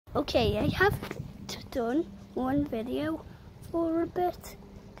Okay, I haven't done one video for a bit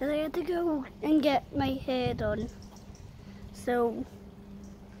because I had to go and get my hair done. So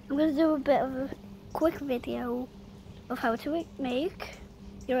I'm going to do a bit of a quick video of how to make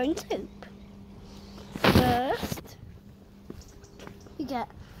your own soup. First, you get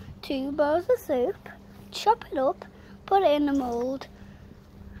 2 bowls of soup, chop it up, put it in the mould,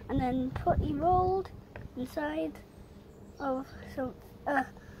 and then put your mould inside of some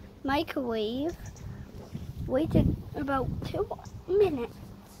microwave. Wait about 2 minutes,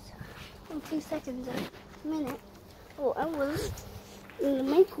 or 2 seconds, a minute, or hours in the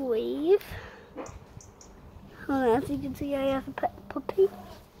microwave. As you can see, I have a pet puppy.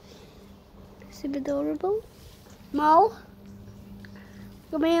 Super adorable. Mo,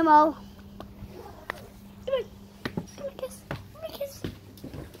 come here, Mo. Come on, give me a kiss. Give me a kiss.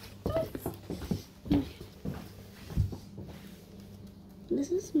 Come on.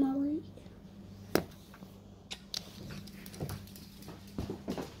 This is Molly.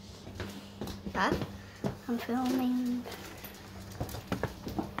 Dad, I'm filming.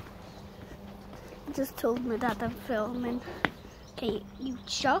 I just told my dad I'm filming. Okay, you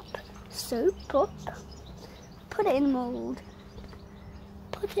chop soup up, put it in the mould,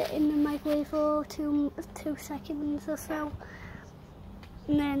 put it in the microwave for 2 seconds or so,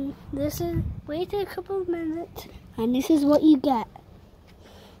 and then wait a couple of minutes, and this is what you get.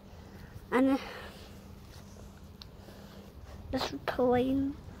 And just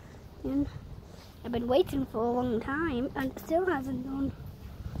plain. I've been waiting for a long time and it still hasn't done.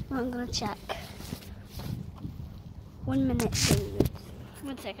 Well, I'm gonna check. 1 minute, dude.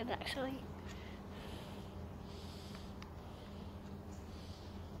 1 second, actually.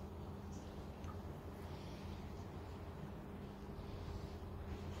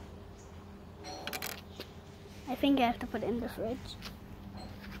 I think I have to put it in the fridge.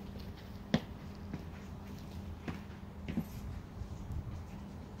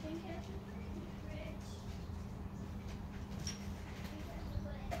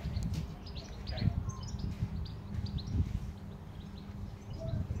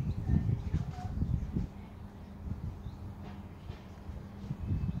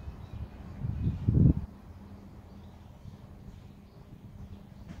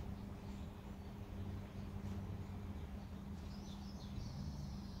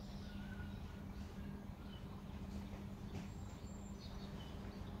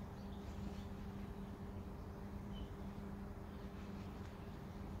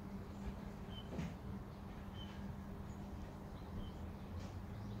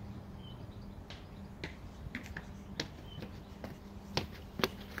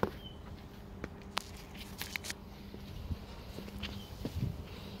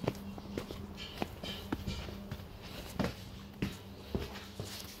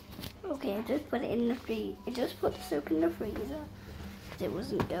 Okay, I just put it in the freezer. I just put the soup in the freezer because it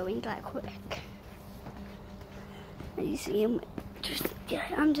wasn't going that quick. And you see I'm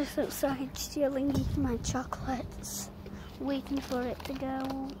just outside stealing my chocolates, waiting for it to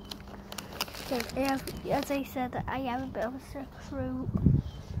go. Because as I said, I have a bit of a sick throat.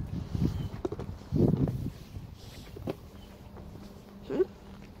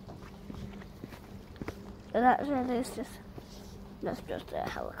 So that's just a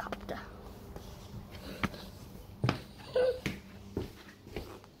helicopter.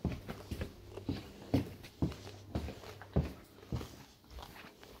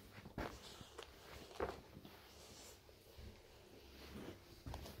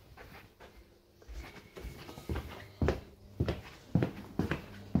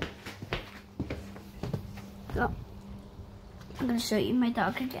 So, I'm going to show you my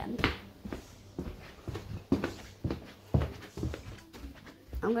dog again.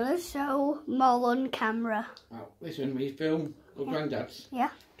 I'm going to show Mole on camera. Oh, listen, we film for Grandad's. Yeah.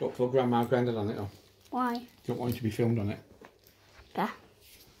 Don't put Grandma and Grandad on it though. Why? Don't want you to be filmed on it. Yeah.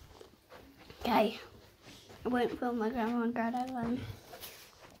 Okay. I won't film my grandma and granddad then.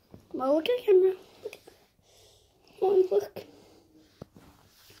 Well, look at the camera. Look at that. Oh, look.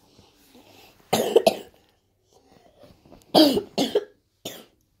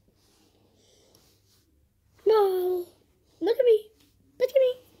 No. Look at me. Look at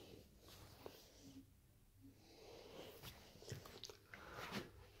me.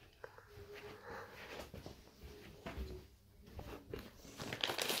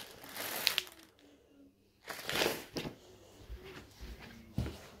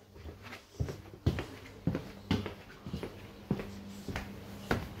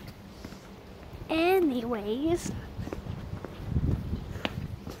 Anyways,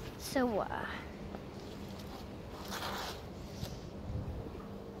 so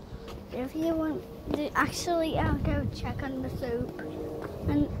if you want to, actually, I'll go check on the soup.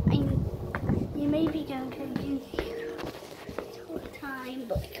 And you may be going to use it all the time,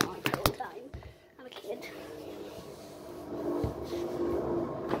 but I can't all the time. I'm a kid.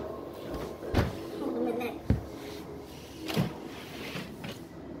 Hold a minute.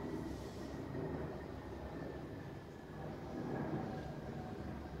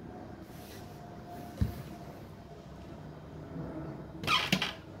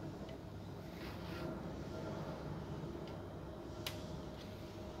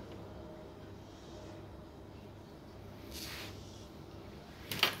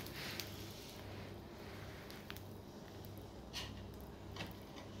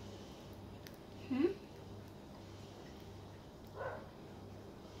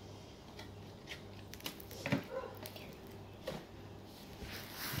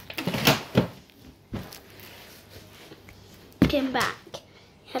 Came back.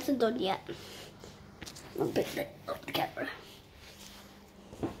 He hasn't done yet. I'll pick it up the camera.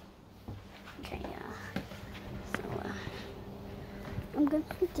 Okay, so I'm going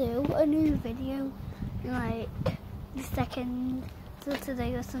to do a new video like the second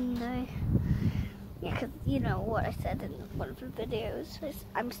Saturday or Sunday. Yeah, because you know what I said in one of the videos is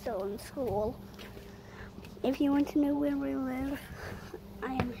I'm still in school. If you want to know where we live,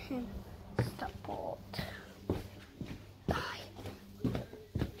 I am in Stockport.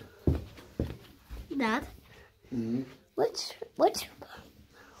 Dad? Mm-hmm. Which,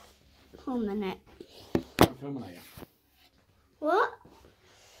 hold a minute. I'm filming, are you? What?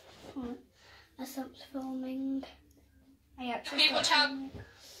 I stopped filming. I actually stopped filming.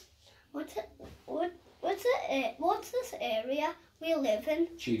 What's this area we live in?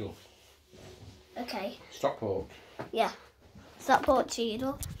 Cheadle. Okay. Stockport. Yeah. Stockport,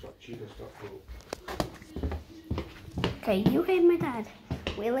 Cheadle. Cheadle, Stockport. Okay, you heard my dad.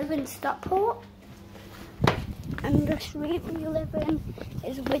 We live in Stockport. And the street we live in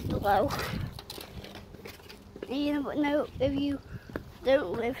is Winslow. And you never know if you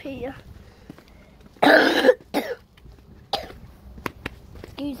don't live here.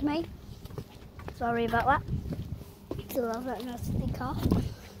 Excuse me. Sorry about that. Still have that nasty cough.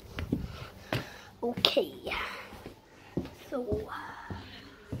 Okay. So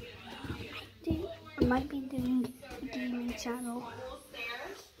I might be doing a gaming channel.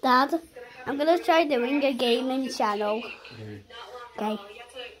 Dad, I'm gonna try doing a gaming channel. Okay.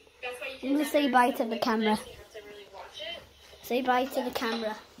 I'm gonna say bye to the camera. Say bye to the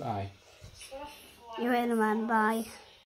camera. Bye. You're in, man. Bye.